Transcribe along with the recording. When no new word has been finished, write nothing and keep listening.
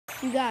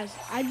You guys,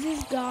 I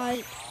just got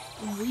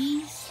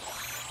Reese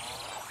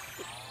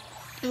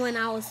when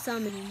I was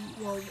summoning.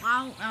 Well,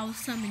 while I was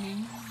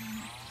summoning.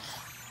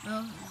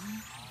 Well,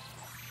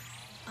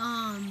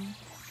 on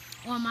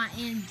my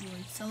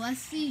Android. So let's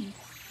see.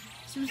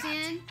 Super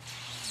Saiyan.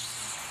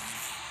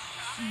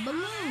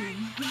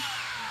 Balloon.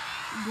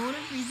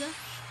 Golden Frieza.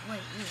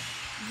 Wait.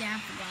 Yeah, I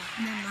forgot.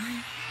 Never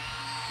mind.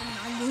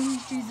 I'm Golden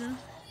Frieza.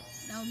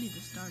 That would be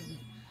the start of it.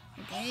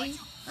 Okay.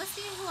 Let's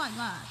see who I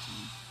got.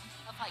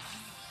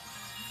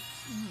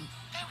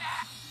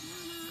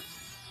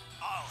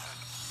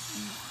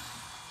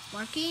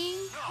 Sparking.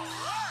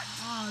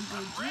 Oh,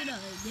 Gogeta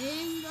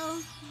again, bro.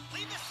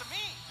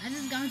 I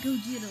just got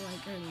Gogeta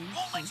like earlier.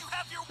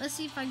 So let's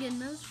see if I get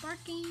another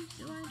Sparking.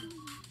 Do I do?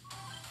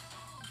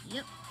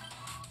 Yep.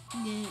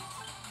 Get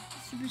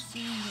Super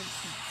Saiyan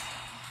Goku.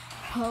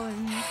 Oh,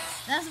 and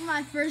that's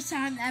my first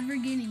time ever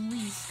getting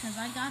Whis, because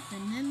I got the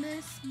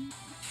Nimbus.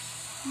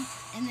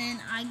 And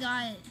then I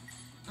got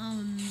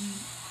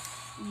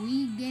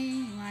Wii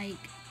game,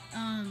 like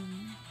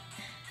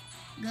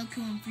Goku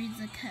and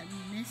Frieza kept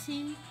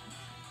missing.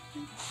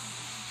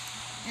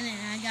 And then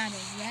I got a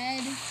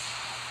red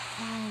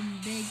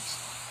big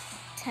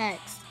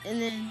text.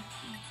 And then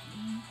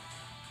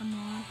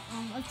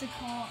what's it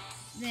called?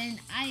 Then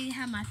I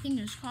had my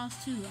fingers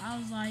crossed too. I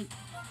was like,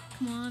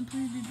 come on,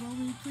 please be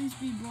Broly, please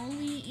be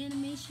Broly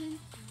animation.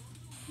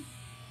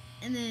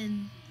 And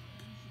then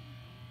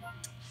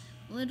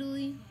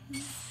literally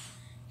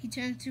he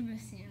turned Super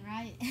Saiyan,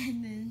 right?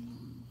 And then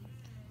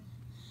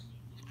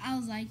I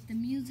was like, the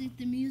music,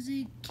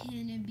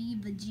 can it be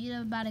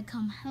Vegeta about to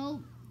come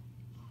help?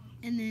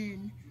 And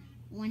then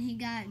when he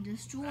got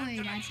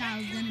destroyed, I thought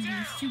it was gonna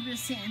be Super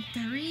Saiyan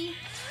 3,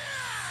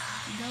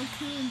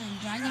 Goku and then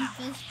Dragon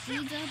Fist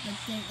Frieza, but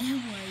then it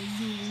was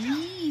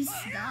Whis,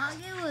 dog.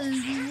 It was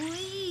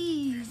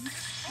Whis.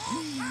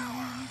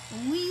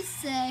 We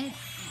said,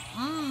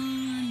 no.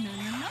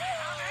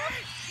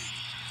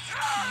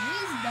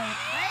 Whis don't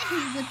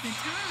play with the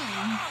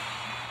time.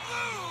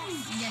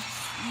 Yes.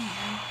 I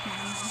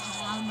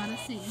was about to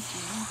say this.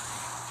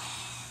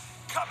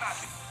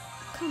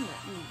 Come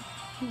at me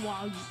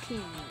while you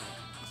can.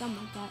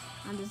 Something like that.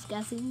 I'm just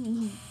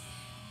guessing.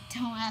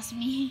 Don't ask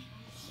me.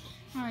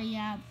 Alright,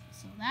 yeah.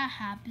 So that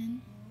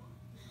happened.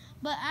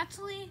 But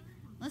actually,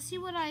 let's see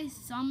what I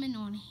summon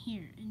on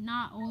here. And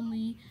not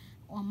only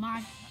on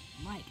my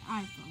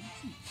iPhone.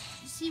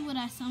 Let's see what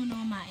I summon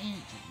on my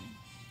Android.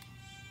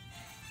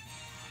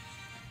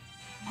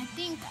 I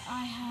think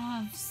I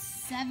have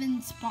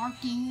 7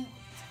 Sparking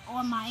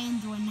on my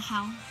Android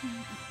now.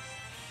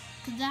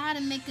 Because I had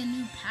to make a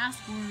new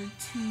password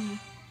to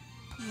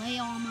play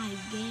all my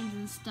games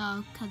and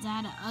stuff. Because I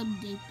had to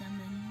update them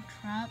and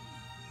crap.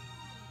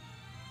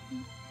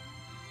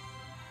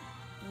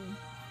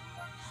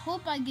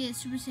 Hope I get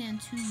Super Saiyan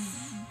 2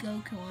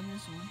 Goku on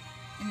this one.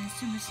 And then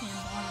Super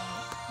Saiyan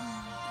Bardock.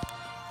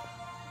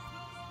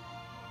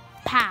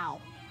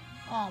 Pow.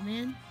 Oh,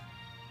 man.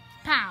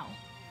 Pow.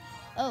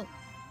 Oh.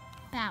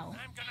 Pow.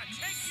 I'm gonna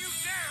take you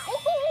down.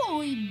 Oh,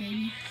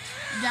 baby.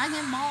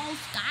 Dragon Ball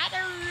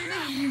scattered.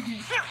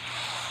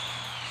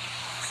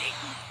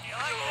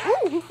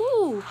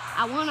 Ooh.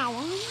 I won.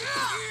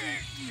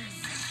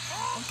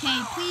 Okay,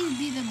 please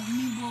be the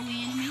new Broly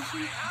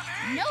animation.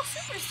 No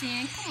Super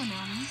Saiyan. Come on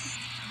now.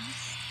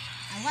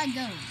 I like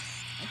go.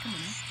 Hey, come on.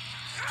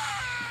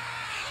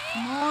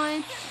 Come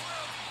on.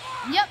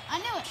 Yep, I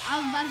knew it. I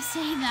was about to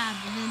say that,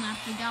 but then I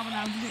forgot what I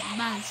was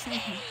about to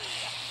say.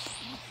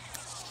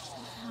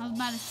 I was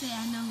about to say,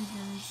 I know who's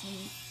going to say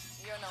it.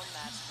 You're no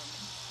match for me.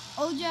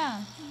 Oh,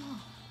 yeah.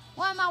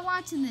 Why am I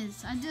watching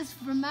this? I just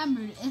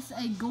remembered. It's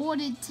a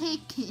golden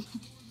ticket.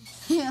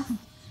 Yeah.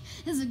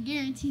 It's a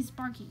guaranteed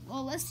Sparking.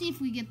 Well, let's see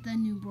if we get the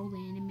new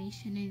Broly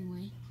animation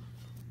anyway.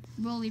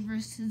 Broly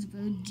versus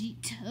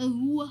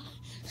Vegito.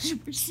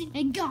 Super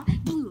Saiyan God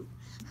Blue.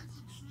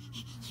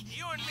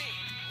 You and me.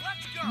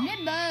 Let's go.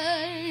 Nimbus.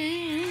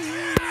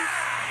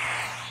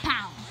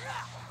 Pow.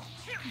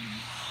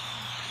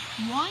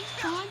 One.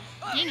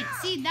 Dang it.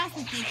 See, that's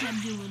what they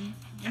kept doing.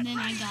 And then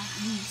I got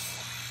Whis.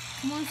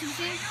 Come on, Super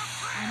Saiyan.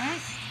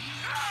 Alright.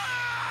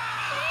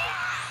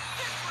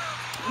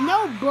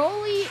 No,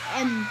 Broly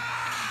and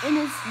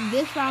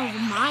this round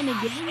was mine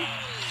again.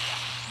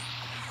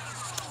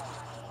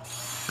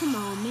 Come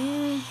on,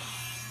 man.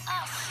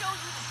 I'll show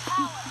you the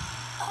power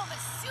of a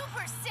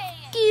Super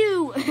Saiyan.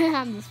 Cute.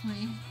 I'm just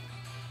playing.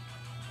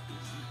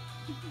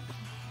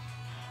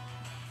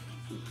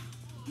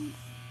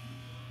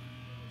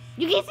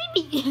 You can't see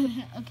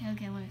me. Okay,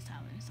 let me stop.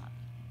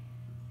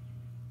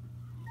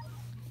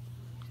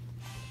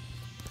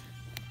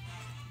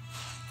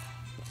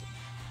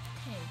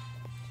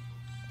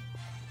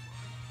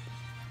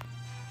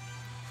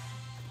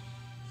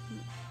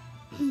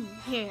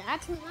 Here,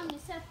 actually, let me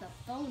set the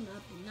phone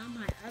up and not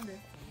my other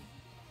phone.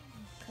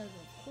 Because,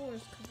 of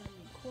course, I'm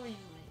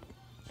recording like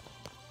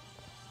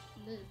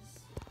this.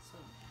 So.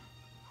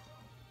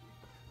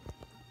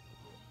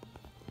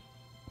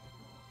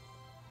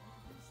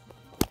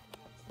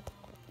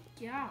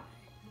 God.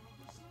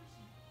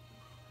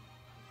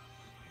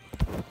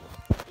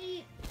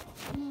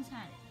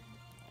 tired.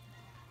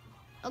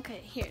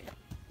 Okay, here.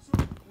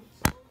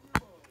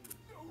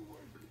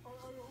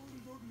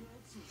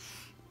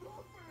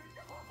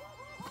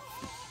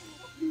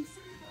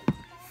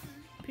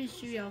 Pretty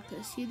sure y'all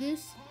can see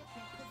this.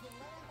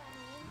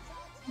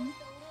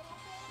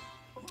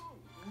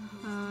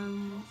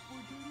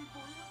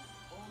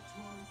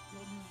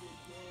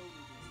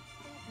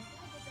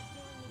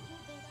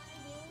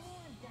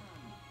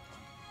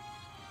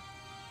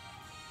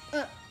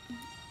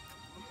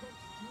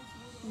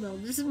 No,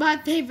 this is my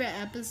favorite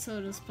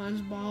episode of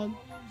SpongeBob,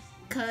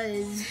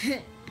 cause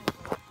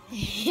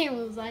it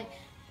was like,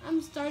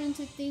 I'm starting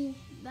to think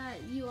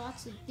that you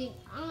actually think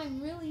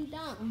I'm really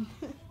dumb.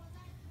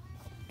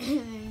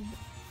 And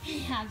he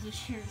has a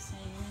shirt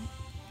saying,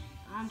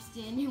 I'm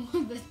standing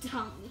with the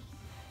dummy.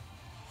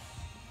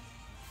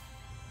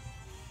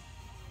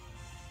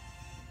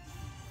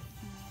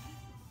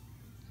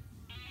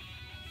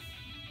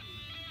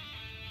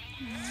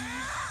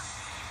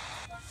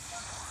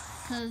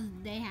 Because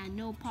they had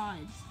no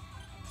pods.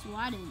 So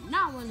I did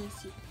not want to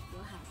see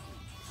what happened.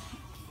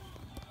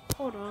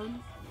 Hold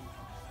on.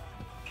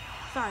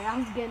 Sorry, I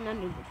was getting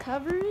under the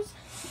covers.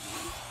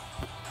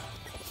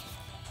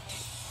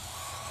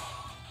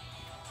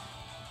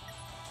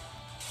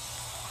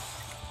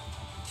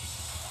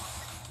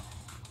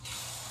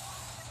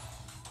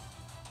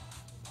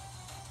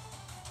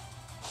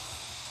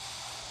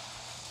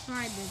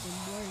 Sorry, there's a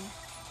blur.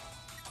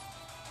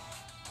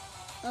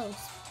 Oh,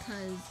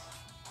 because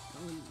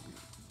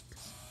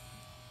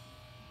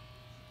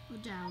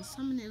I was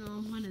summoning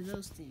on one of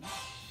those things.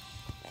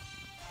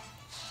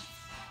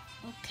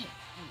 Okay,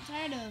 I'm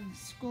tired of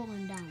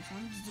scrolling down, so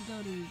I'm just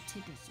gonna go to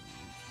ticket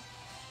songs.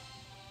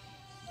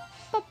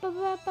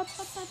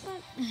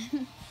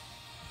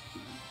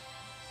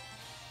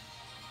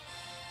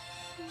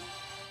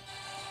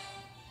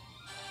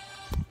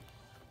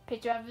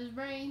 Picture of his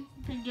brain.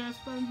 Picture of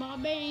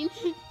SpongeBob Bane.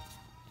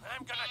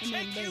 I'm gonna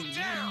take you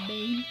down.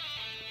 Bane.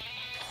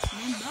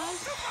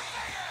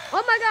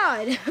 Oh my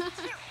God!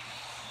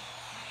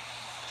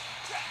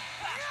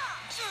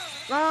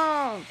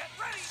 Wrong. Get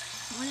ready.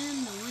 One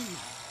in the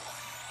window.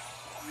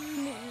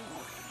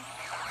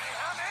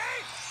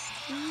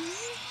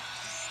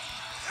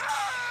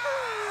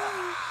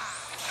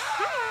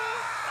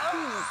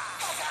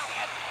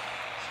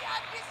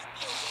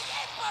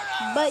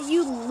 But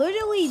you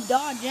literally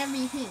dodge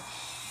everything.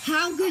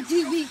 How could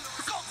you be?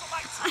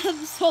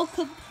 I'm so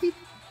confused.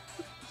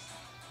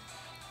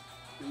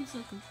 I'm so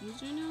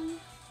confused right now.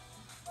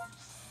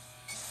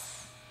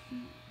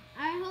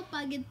 I hope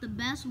I get the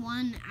best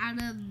one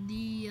out of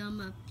the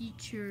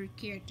future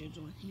characters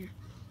on here.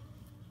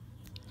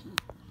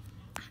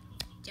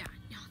 Yeah.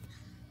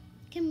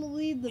 Can't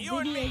believe the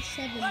video is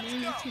 7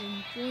 minutes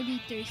and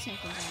 43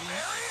 seconds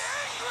right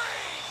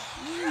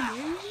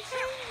now.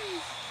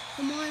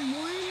 Come on,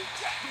 one.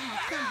 Oh,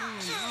 come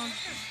on.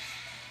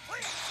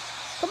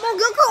 Come on,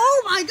 Goku.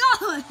 Oh my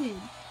God.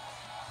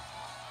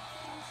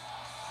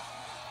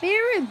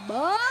 Spirit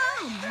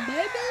bomb,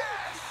 baby.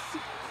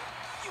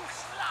 You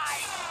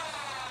slide.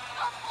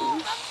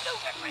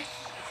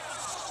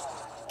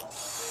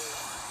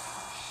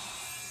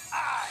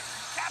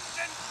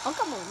 Captain. Oh,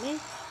 come on, man.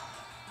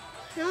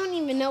 I don't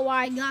even know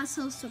why I got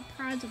so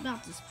surprised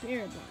about the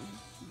spirit bomb.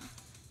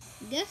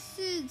 I guess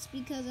it's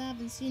because I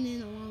haven't seen it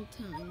in a long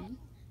time.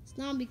 It's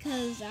not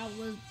because I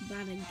was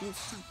about to get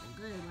something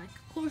good. Like,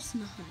 of course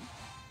not.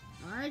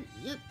 Alright,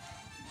 yep.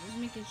 Just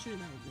making sure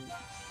that was it.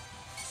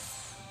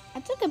 I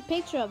took a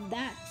picture of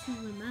that to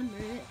remember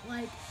it.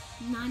 Like,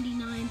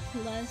 99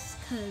 plus,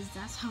 because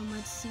that's how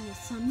much single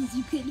summons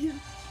you can do.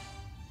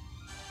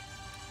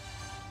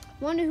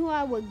 Wonder who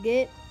I would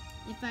get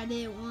if I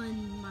did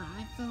on my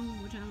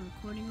iPhone, which I'm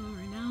recording on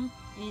right now,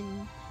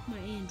 and my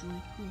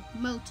Android,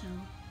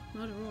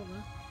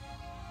 Motorola.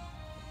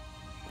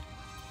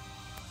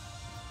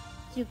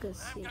 You can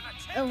see.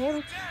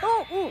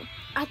 Oh,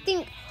 I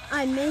think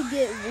I may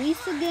get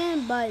Whis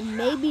again, but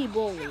maybe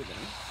Bull Leader.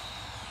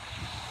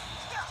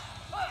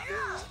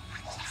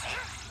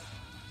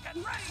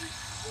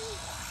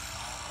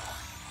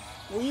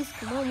 Whis,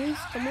 come on,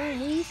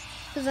 Whis.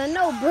 Because I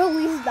know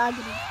Broly's not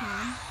going to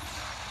come.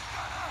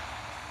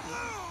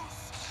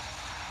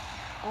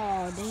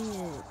 Oh, dang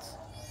it.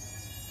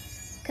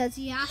 Because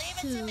he has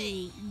to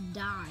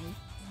die.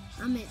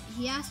 I mean,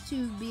 he has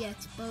to be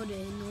exploded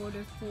in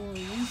order for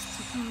Whis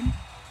to come.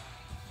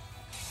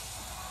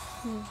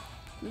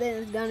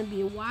 Then it's gonna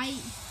be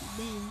white.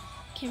 Then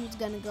Kim's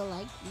gonna go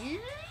like,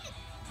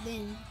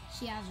 then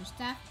she has her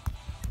staff.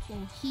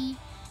 Then he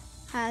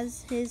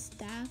has his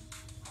staff.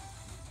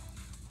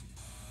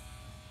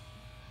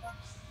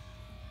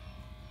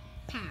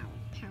 Pow,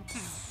 pow, pow.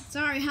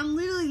 Sorry, I'm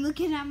literally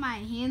looking at my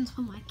hands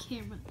on my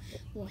camera.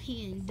 Well,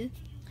 hand.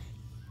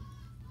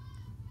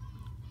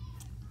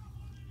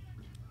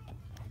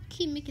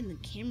 Keep making the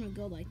camera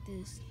go like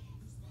this,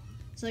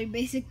 so you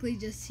basically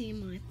just see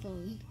my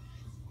phone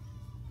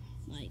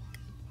like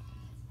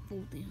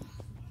full down.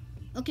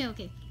 Okay,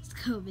 let's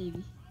go,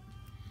 baby.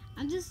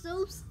 I'm just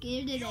so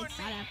scared and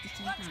excited at the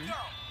same time.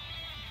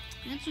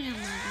 Actually, I'm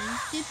not gonna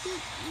skip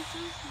it. It's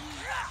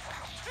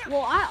okay.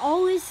 Well, I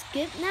always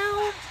skip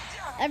now.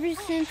 Ever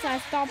since I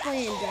stopped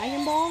playing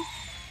Dragon Ball.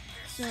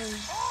 So,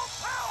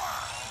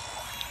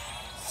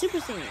 Super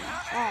Saiyan.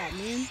 Oh,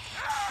 man.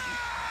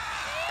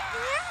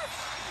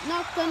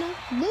 not gonna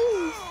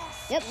lose.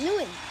 Yep, knew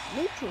it.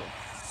 Neutral.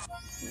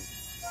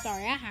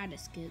 Sorry, I had to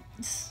skip.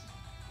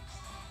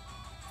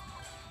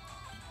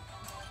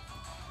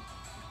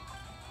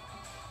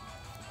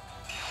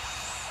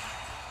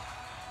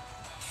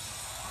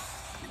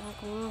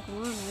 Come on,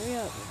 hurry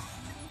up.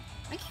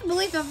 I can't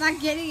believe I'm not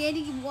getting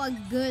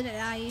anyone good and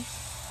I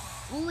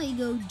only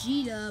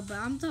Gogeta, but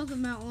I'm talking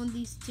about on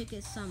these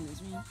ticket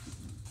summons, man.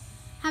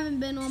 Haven't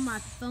been on my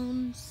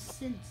phone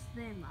since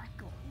then,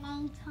 like a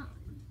long time.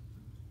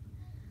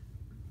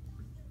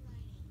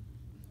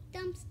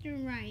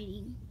 Dumpster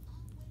riding.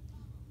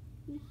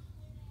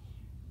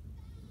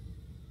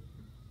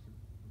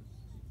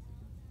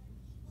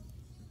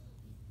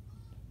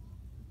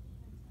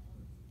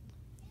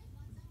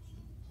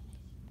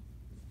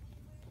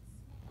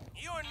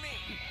 You and me,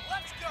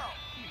 let's go.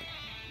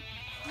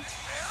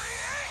 Very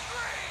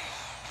angry.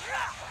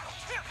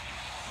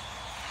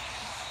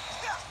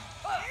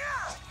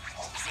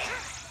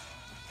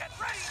 Get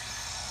ready.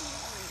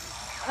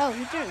 Oh,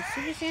 he turned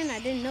Super Saiyan? I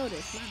didn't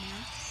notice. My bad.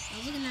 I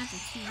was looking at the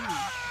TV.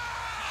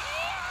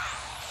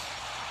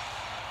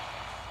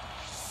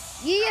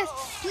 Yes,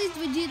 please,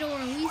 Vegeta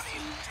or Elise. What are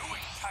you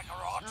doing,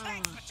 Kakarot?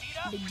 Take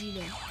Vegeta.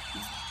 Vegeta.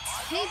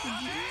 Hey,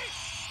 Vegeta.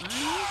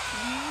 Finally,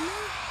 come on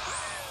now.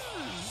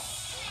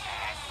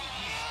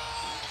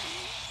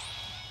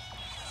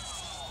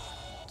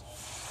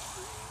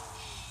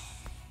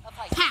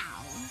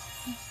 Pow!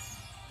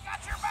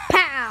 Got your back.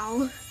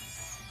 Pow!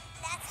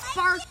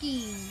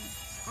 Sparking!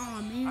 Oh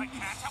I man.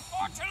 can't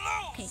afford to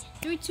Okay, lose.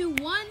 3, 2,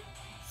 1.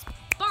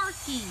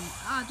 Sparking!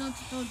 Ah, don't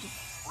you.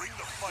 Bring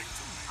the fight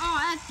to me. Oh,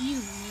 F you,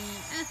 man.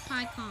 F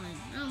Pycon.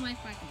 I don't like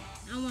Pycon.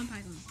 I don't want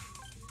Pycon.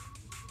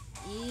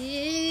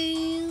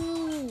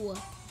 Ew.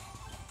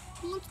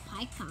 What's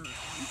Pycon?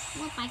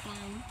 What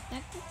Pycon?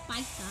 That's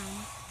Pycon.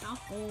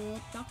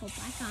 Taco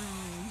Pycon.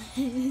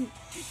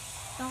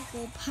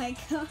 Taco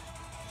Pycon.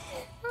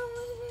 What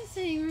am I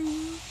saying right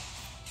now?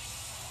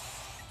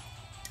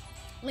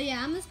 Well, yeah,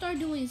 I'm gonna start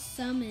doing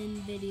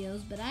summon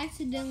videos, but I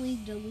accidentally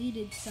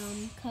deleted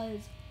some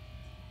because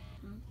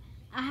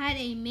I had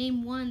a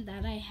main one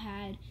that I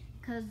had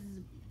because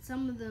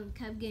some of them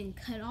kept getting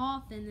cut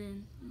off, and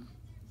then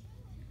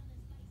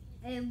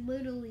it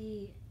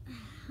literally,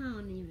 I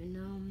don't even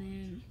know,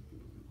 man.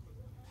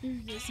 This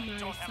is just my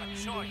Don't have a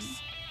summon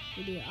choice.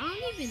 video. I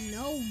don't even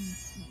know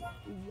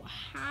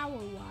how or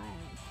why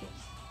I put.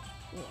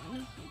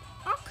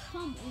 Oh,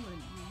 come on,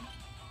 man.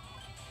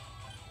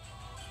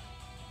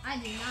 I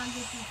did not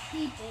get these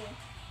people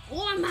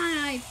on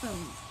my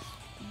iPhone.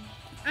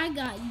 I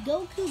got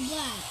Goku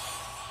Black.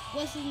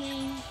 What's his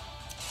name?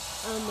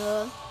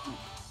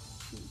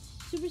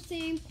 Super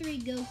Saiyan 3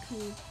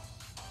 Goku.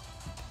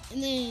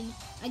 And then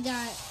I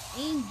got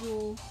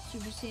Angel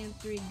Super Saiyan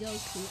 3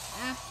 Goku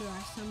after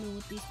I summoned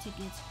with these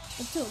tickets.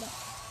 But still,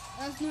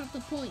 that's not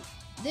the point.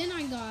 Then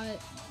I got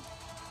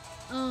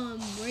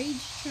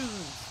Rage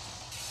Trunks.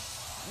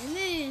 And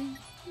then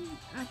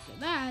after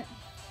that,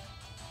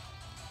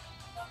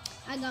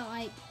 I got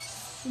like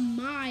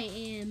Mai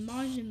and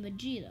Majin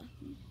Vegeta.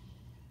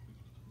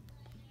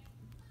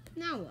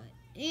 Now what?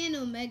 And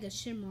Omega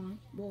Shenron.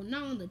 Well,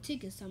 not on the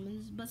ticket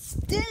summons, but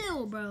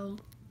still, bro.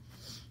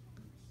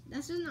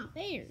 That's just not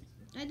fair.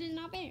 That is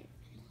not fair.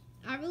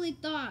 I really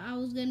thought I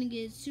was gonna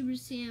get Super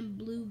Saiyan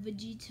Blue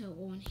Vegeta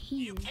on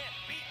here, You can't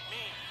beat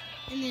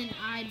me. and then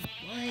I'd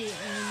play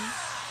on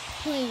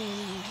you.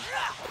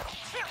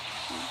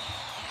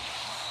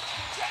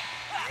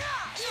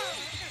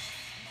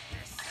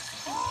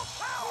 Full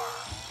power.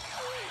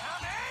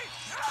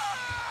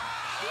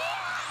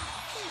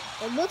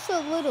 Honey. It looks a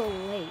little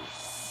late.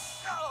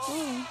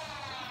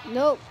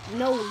 Nope,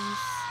 no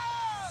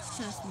lease.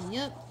 Trust me,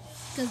 yep.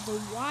 Because the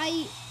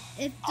white,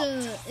 if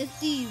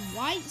the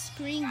white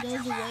screen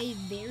goes away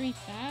very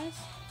fast,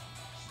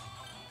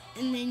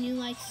 and then you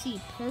like see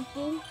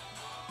purple,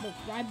 but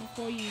right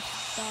before you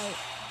start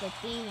the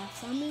thing that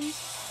summons,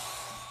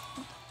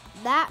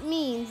 that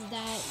means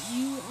that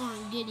you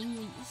aren't getting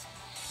leaves.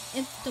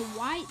 If the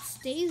white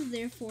stays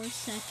there for a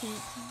second,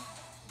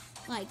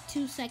 like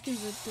 2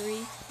 seconds or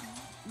 3,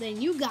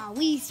 then you got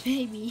leaves,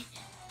 baby.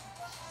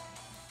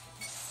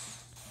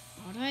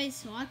 Alright,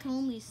 so I can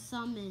only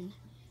summon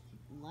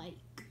like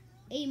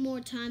 8 more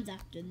times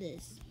after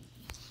this.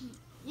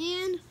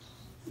 And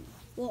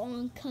we're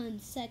on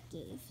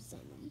consecutive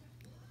summon.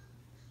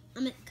 I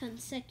meant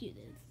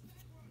consecutive.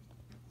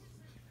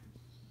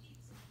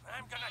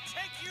 I'm gonna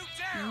take you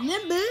down.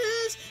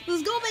 Nimbus!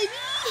 Let's go, baby!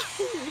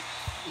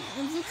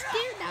 I'm so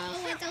scared now. I'm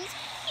so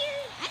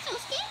scared. I'm so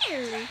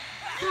scared.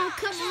 Oh,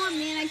 come on,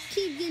 man. I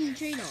keep getting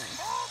trade-offs.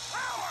 Full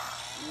power.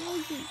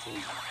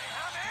 Honey.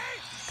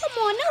 Come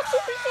on, no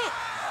Super Saiyan.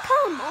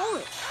 Come on.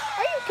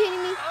 Are you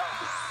kidding me?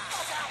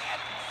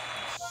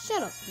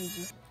 Shut up,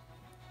 crazy.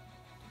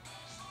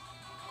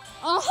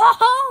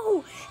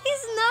 Oh,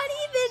 he's not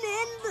even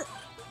in the...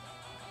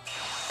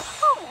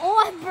 Come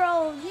on, bro.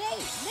 They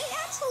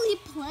actually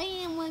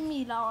playing with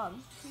me, dog.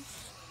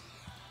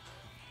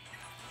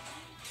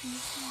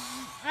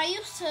 I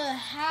used to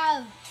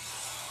have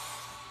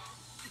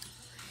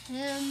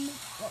him.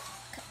 Well,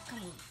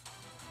 come on.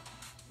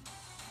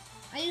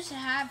 I used to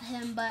have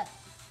him, but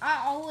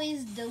I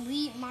always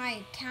delete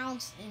my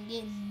accounts and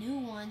get new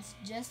ones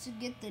just to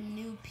get the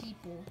new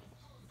people.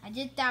 I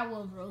did that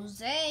with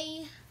Rose.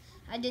 I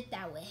did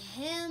that with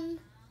him.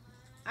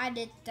 I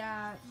did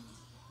that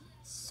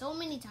so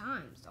many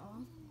times,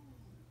 dog.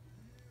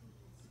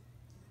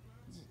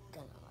 Just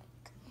gonna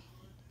like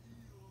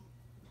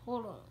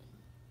hold on.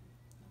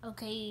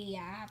 Okay, yeah,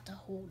 I have to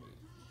hold it.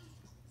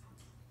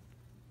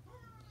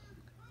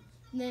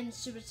 And then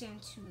Super Saiyan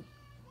 2.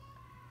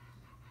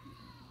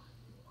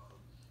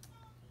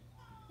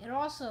 It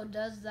also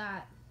does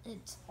that.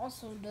 It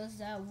also does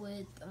that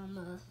with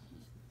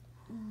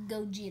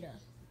Gogeta,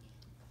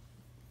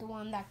 the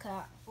one that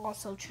could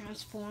also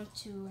transform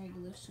to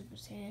regular Super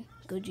Saiyan.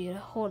 Gogeta,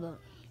 hold on.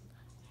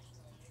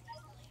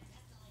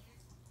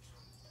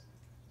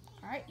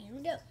 All right, here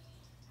we go.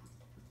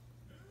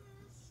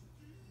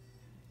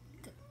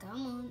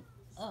 Come on.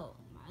 Oh,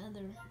 my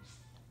other.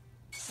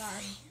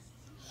 Sorry.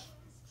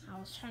 I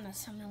was trying to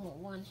summon with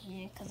one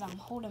hand because I'm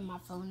holding my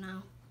phone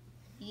now.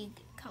 You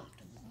get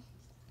comfortable.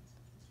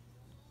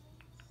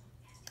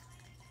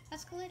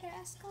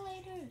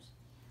 Escalators.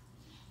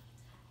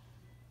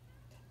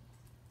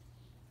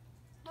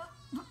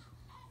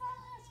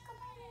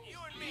 You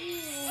and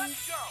me,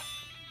 let's go.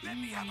 Let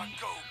me have a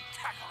go,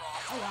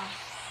 Kakarot. Oh, wow.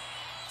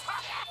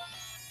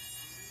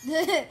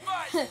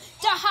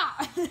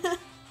 Jaha!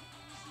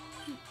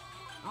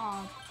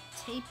 Oh,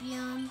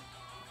 Tapion.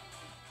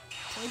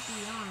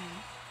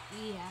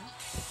 Yeah.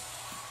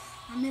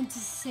 I meant to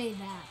say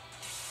that.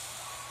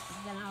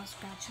 But then I was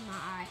scratching my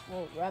eye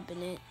while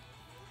rubbing it.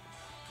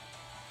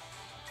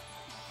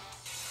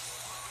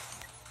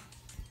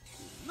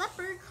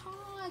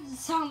 Leprechaun! It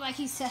sounded like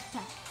he said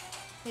that.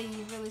 But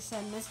he really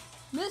said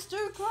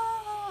Mr.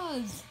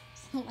 Krabs!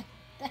 Something like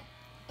that.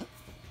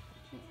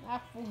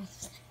 That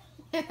fool's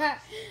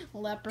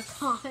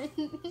Leprechaun.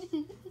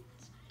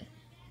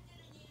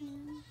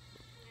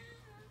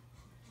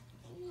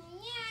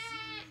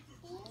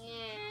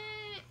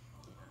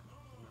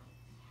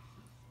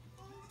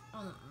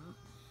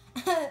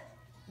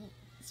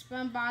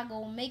 SpongeBob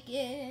gonna make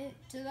it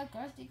to the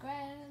Krusty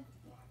Krab.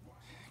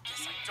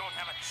 Guess I don't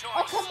have a choice.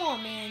 Oh, come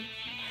on, man.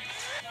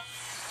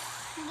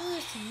 Do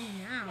this to me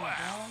now, bro.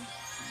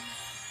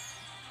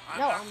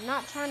 No, I'm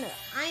not trying to.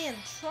 I am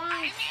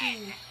trying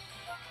to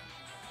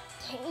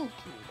tank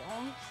you,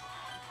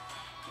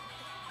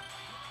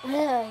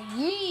 bro.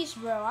 Yeesh,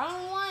 bro. I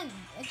don't want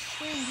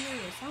extreme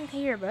viewers. I don't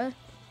care, bro.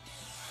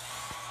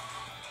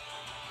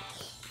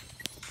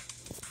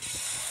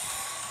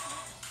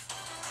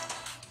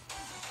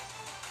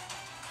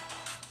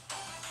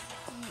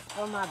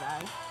 Oh, my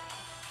bad.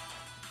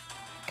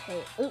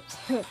 Okay, oops.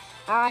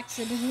 I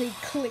accidentally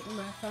clicked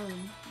my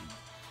phone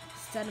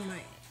instead of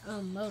my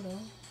moto.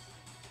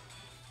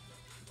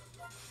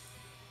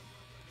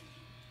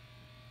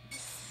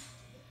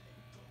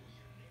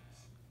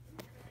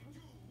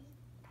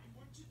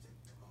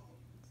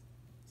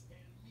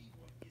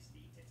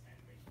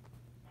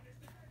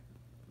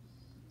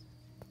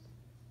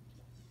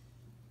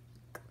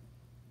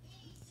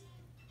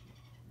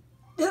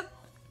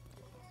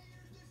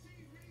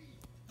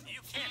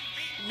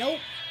 Nope.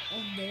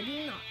 Oh, they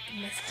do not,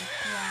 Mr.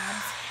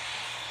 Krabs.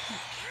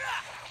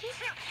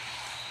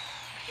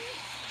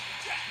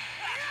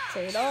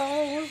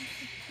 Turtle.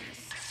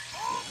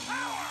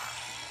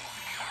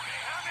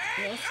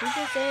 No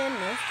Super Saiyan,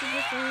 no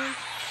Super Saiyan.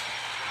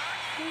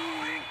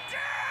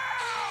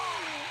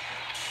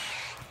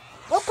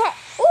 Okay.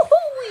 Ooh,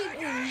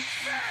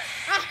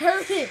 I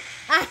heard it.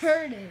 I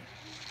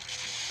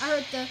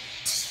heard the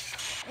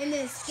and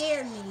it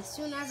scared me as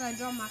soon as I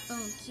dropped my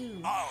phone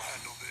too. I'll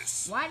handle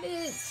this. Why did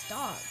it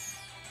stop?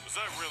 Was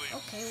that really?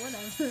 Okay,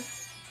 whatever.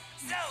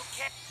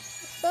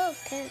 So,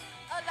 Ken.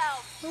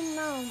 Allow. Oh,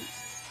 no.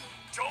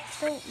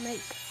 Don't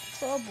make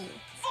trouble.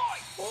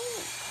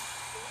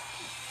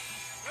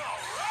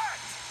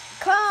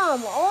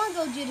 Come on,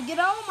 Gogeta, get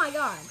out! Oh my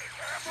god.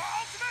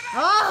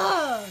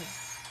 Oh!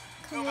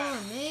 Come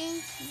on,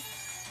 man.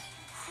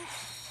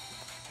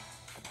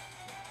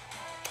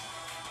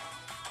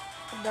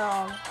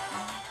 Dog.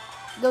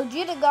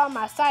 Gogeta got on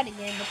my side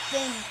again, but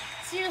then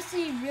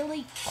seriously,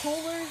 really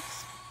cooler,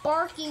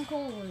 sparking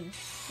cooler.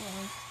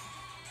 Yeah.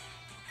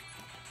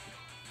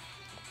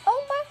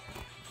 Oh my.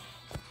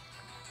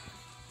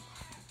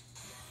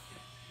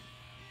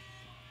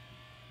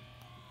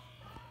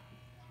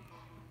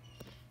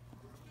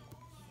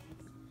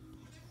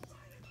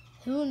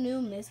 Who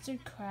knew Mr.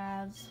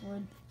 Krabs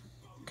would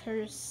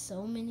curse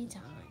so many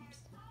times?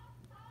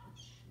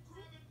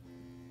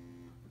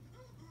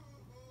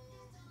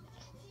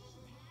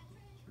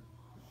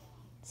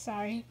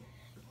 Sorry.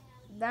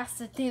 That's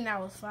the thing that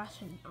was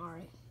flashing.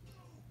 Alright.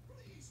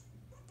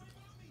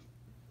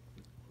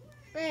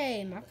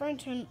 Hey, my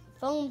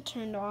phone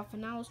turned off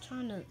and I was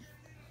trying to...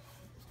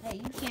 Hey,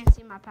 you can't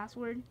see my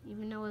password,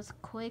 even though it's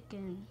quick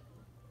and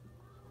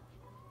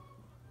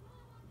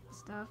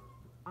stuff.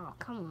 Oh,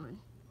 come on.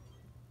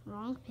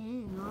 Wrong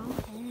pin, wrong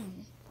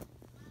pin.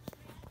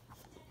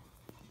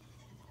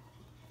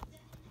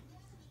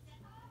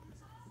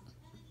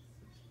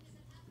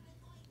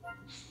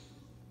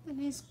 And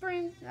his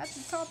spring at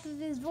the top of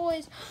his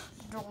voice.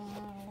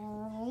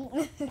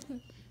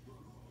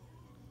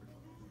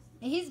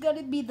 And he's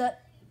gonna be the...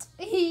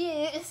 He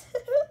is.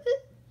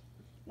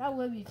 That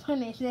would be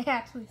funny if they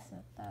actually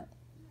said that.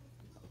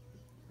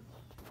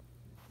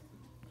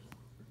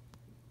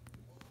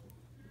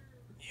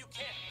 You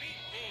can't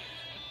beat me.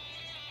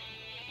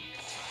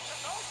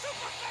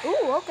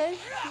 Ooh, okay.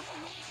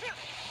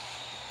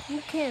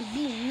 You can't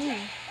beat me.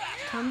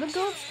 Time to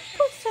go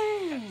Super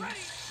Saiyan.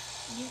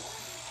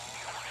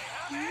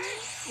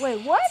 Wait,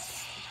 what?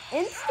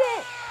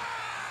 Instant?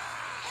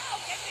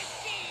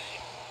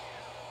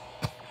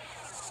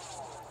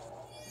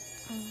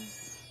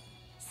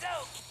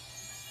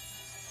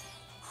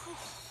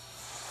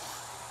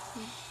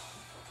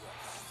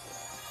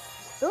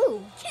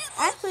 Ooh,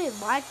 I actually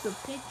like the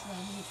picture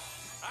of it.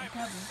 The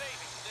cover.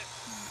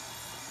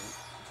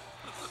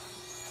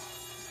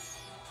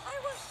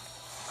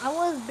 I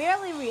was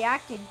barely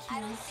reacting to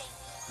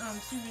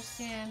Super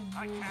Saiyan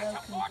Blue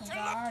Goku because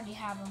I already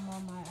have him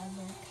on my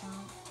other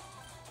account.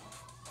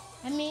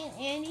 I mean,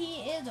 and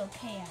he is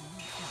okay at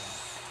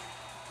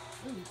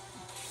it. Ooh.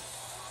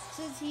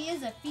 Since he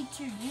is a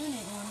featured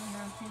unit on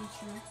here, I'm pretty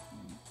sure.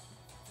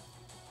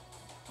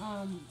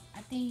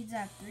 I think he's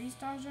at 3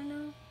 stars right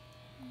now.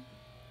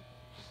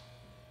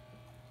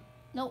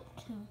 Nope,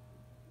 2.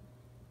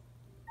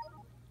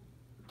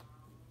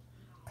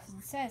 Because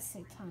it says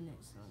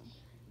 600, so.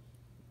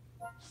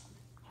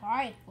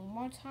 Alright, 4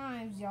 more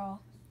times, y'all.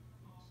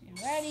 You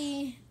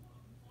ready?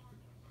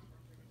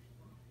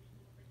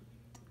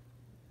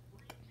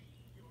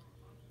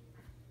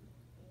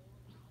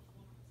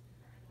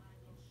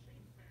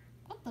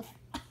 What the?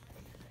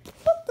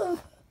 What the?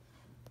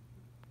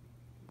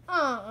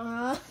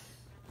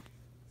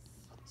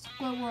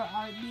 Squidward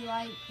art be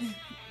like?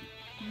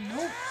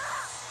 Nope.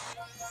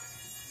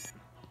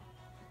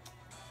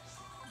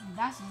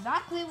 That's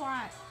exactly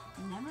why.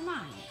 Never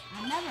mind. I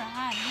never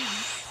had him.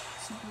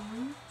 Super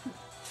Blue.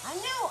 I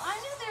knew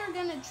they were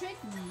gonna trick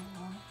me.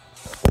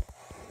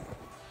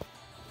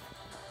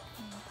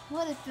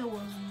 What if it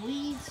was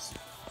Weeds,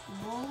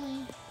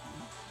 Rolling?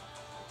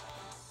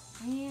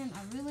 Man, I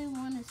really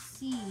want to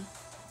see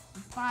the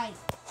fight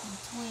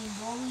between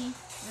Broly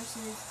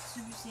versus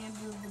Super Saiyan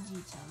Blue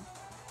Vegito.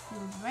 It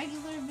was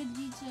regular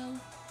Vegito,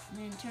 and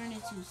then turned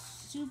into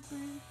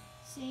Super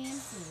Saiyan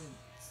for a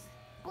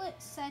split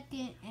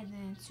second, and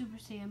then Super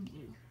Saiyan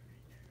Blue.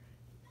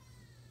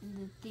 And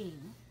the thing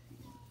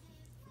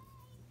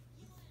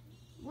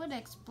would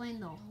explain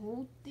the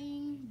whole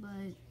thing,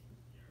 but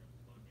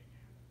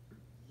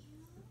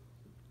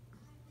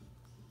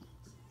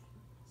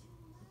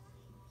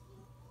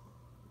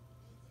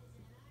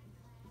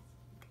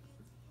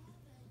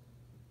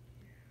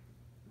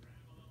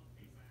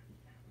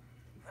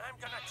I'm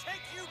gonna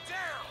take you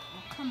down.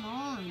 oh, come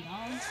on,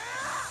 dog.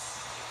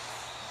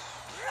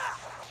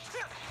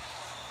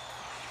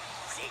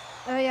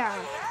 Oh yeah,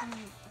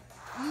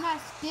 I'm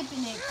not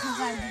skipping it because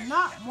I do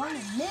not want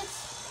to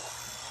miss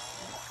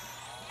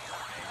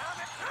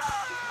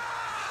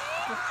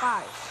the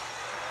 5.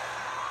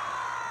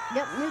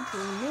 Yep,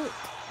 neutral,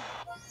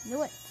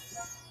 knew it.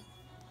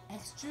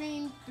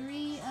 Extreme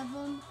 3 of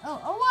them.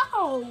 Oh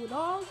wow,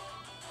 dog.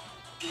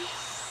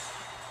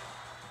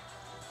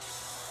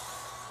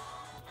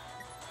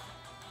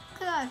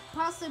 Could I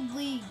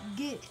possibly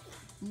get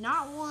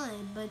not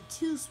 1 but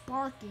 2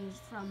 Sparkings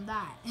from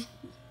that?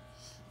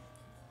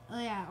 Oh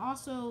yeah,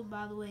 also,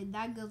 by the way,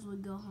 that goes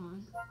with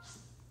Gohan.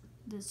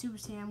 The Super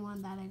Saiyan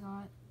 1 that I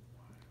got.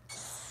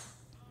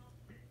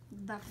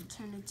 That could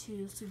turn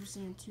into Super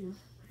Saiyan 2.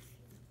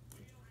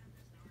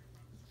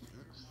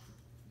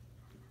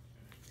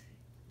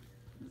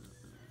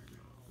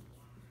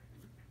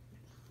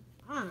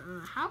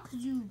 How could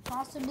you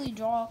possibly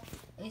draw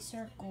a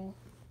circle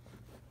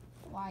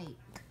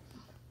like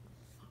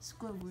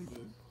Squidward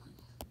did?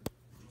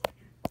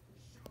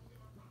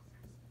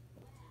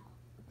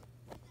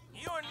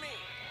 You and me,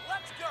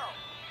 let's go.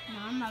 No,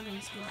 I'm not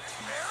gonna skip it.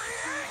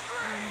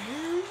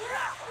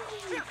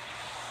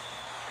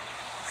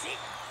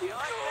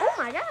 Oh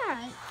my god! I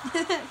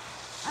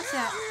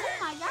said, oh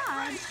my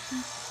god!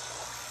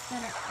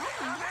 Instead of, oh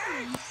my god!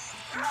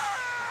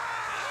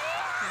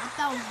 I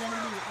thought it was gonna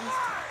be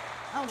instant.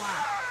 Oh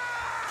wow.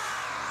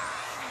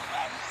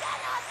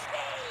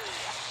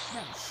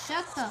 No,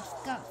 shut the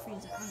fuck up,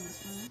 Frieza. I'm this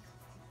one.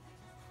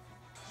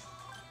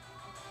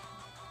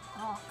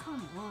 Oh,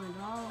 come on,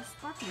 dog.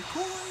 Sparking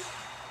Core.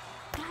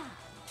 God.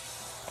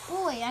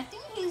 Oh, wait, I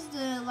think he's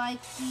the,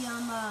 like, the,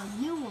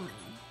 new one.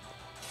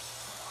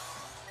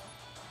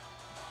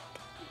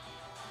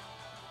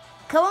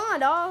 Come on,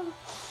 dog.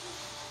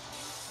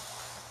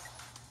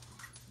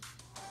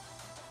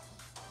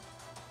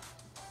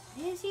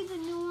 Is he the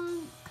new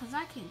one? Cause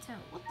I can't tell.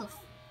 What the? I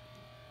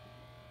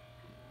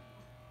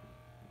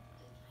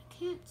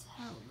can't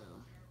tell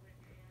though.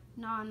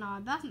 No,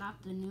 that's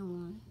not the new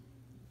one.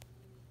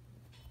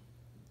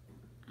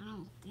 I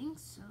don't think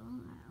so,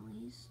 at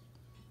least.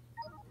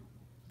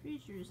 Pretty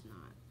sure it's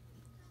not.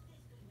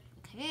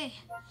 Okay.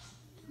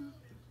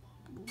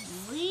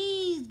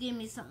 Please give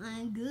me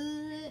something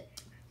good.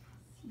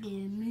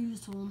 Give me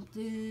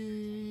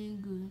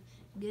something good.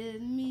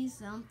 Give me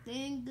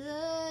something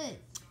good.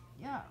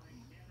 Yeah.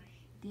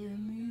 Give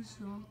me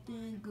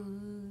something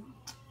good.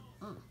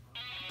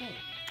 Okay.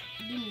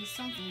 Give me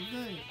something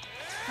good.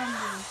 From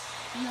the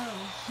no,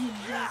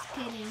 just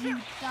kidding. You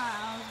thought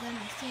I was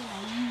gonna say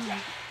that you.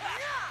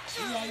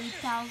 Yeah, you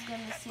thought I was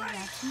gonna say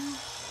that too.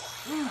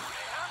 Ooh,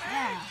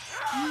 yeah.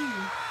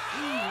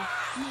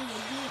 Nigga,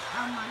 get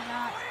oh my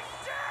god.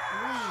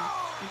 Wait,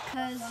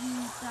 because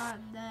you thought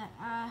that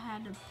I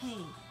had to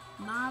pay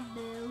my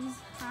bills.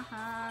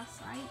 Haha,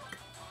 psych.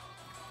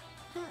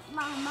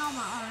 My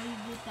mama already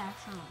did that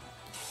song.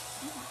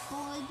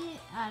 Boy, get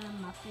out of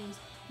my face.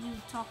 You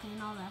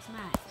talking all that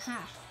smack.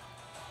 Ha.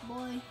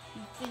 Boy,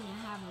 you finna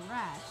have a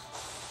rash.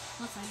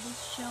 Once I get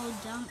show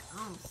dumb,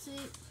 I'm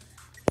sick.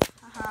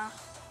 Haha,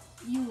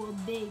 you a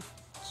bitch.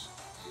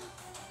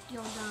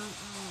 Yo, dumb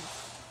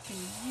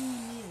cause you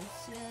need to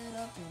shut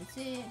up and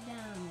sit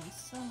down and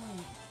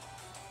somewhere.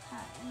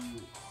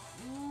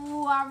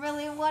 Ooh, I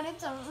really wanted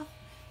to.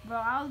 Bro,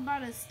 I was about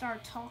to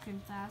start talking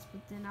fast,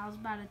 but then I was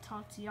about to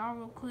talk to y'all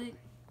real quick.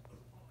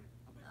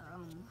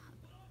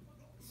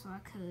 So I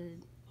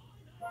could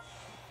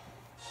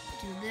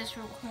do this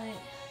real quick.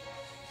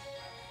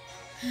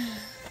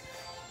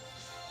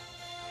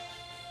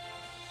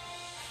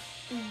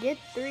 Get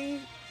 3.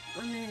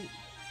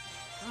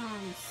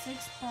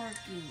 6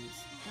 Sparkies.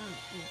 Done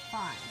with 5.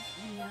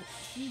 And yet,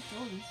 she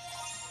told me.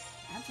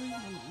 Actually,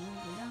 I'm gonna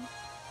go down.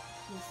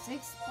 With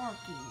 6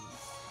 Sparkies.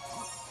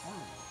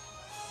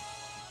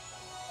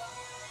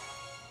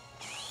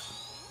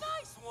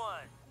 Nice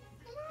one.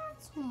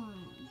 Nice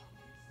one.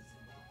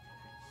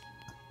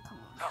 Come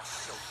on. I'll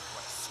show you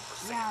what a Super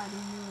Yeah, I Saiyan.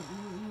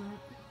 knew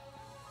it.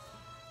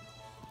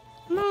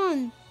 Come on.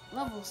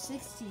 Level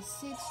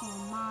 66 on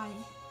my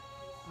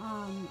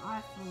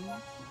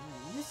iPhone.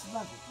 This is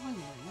level 20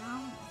 right now.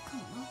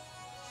 Come on.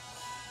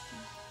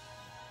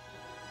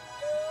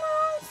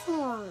 Nice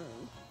one.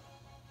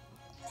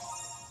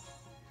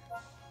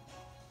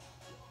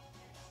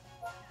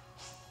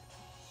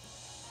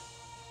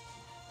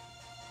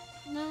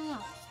 No,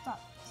 stop.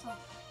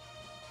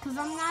 Cause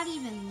I'm not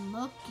even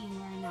looking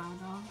right now,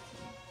 dog.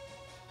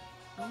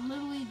 I'm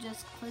literally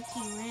just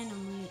clicking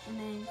randomly, and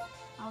then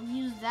I'll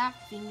use that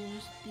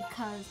fingers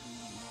because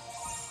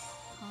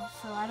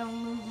so I don't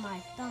move my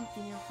thumb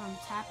finger from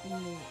tapping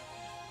it.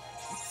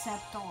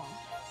 Accept all.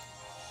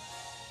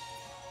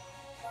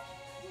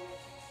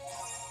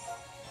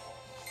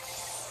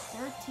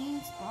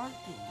 $13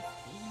 Sparkies,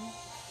 baby.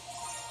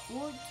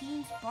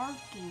 14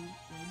 Sparkies,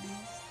 baby.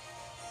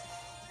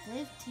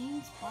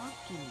 15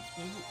 Sparkies,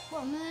 baby.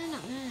 Well, no.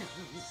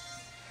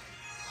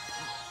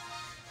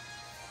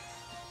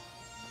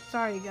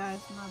 Sorry, guys,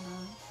 my bad.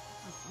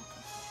 Oh,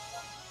 okay.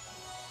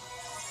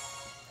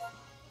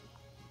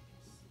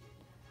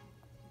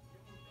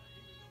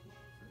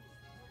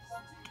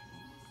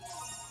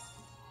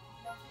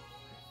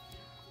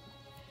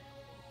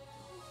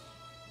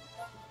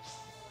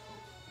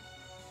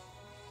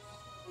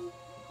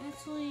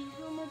 Actually,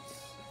 how much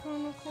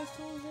chrono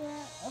crystals are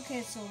that?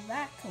 Okay, so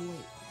that can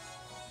wait.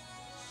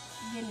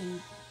 Give me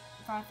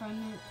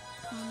 500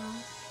 chrono.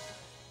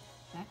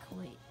 That can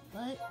wait.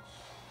 But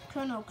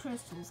chrono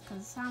crystals,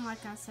 because it sounds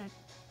like I said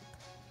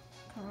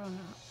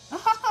corona.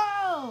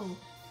 Oh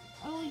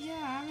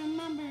yeah, I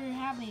remember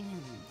having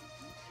him.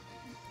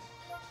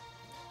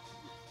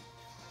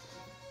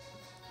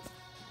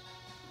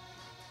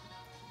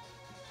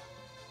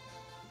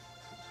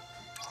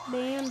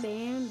 Bam,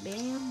 bam,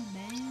 bam.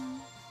 Bam.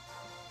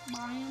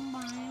 Bam,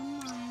 bam,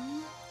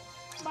 bam.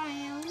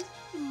 Bam.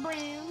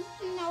 Bram.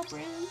 No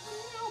bram.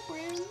 No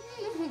bram.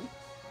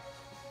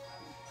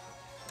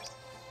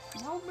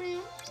 No bram. No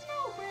bram. No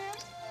bram.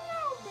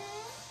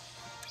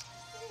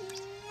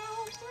 No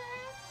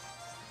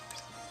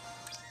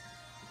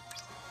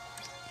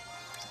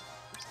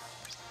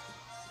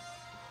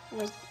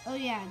bram. Look, Oh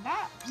yeah,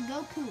 that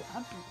Goku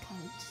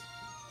uppercuts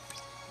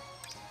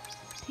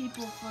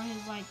people for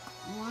his like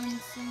one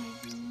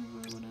signature move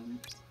or whatever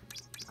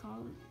you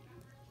call it.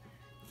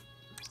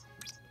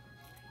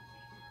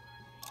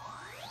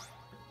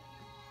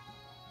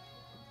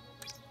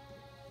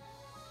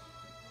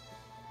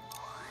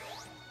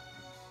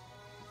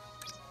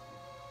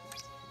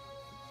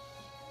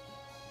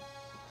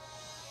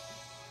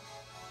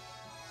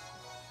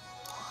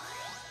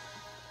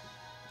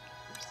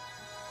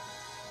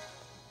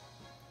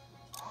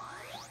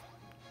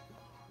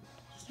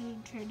 Should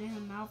have traded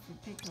him out for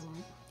Piccolo.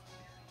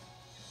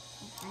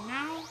 But for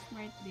now,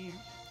 right there.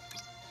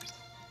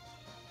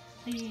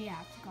 Oh yeah,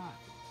 I forgot.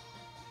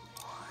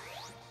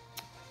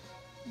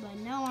 But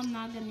no, I'm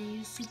not gonna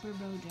use Super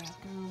Bojack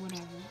or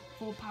whatever.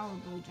 Full power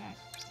Bojack.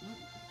 Nope.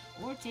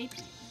 Or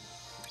Tapian.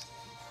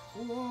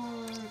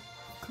 or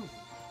cool.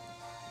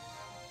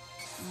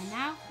 And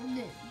now we're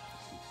good.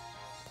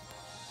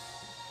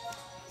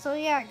 So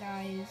yeah,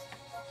 guys,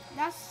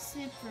 that's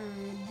it for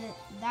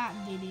that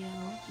video,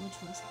 which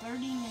was 30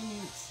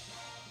 minutes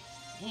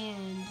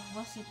and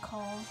what's it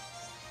called?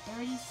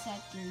 30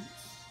 seconds.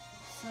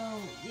 So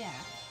yeah,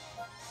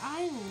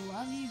 I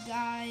love you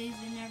guys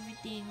and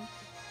everything.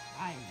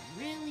 I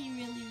really,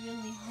 really,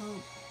 really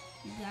hope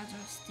you guys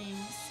are staying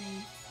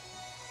safe.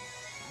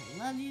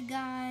 I love you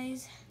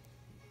guys.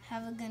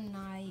 Have a good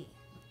night.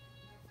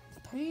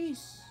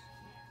 Peace.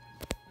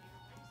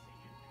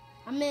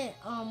 I meant,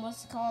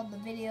 what's it called? The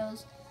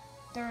video's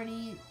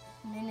 30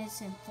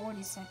 minutes and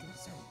 40 seconds.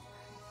 So,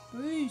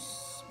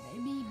 peace,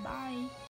 baby. Bye.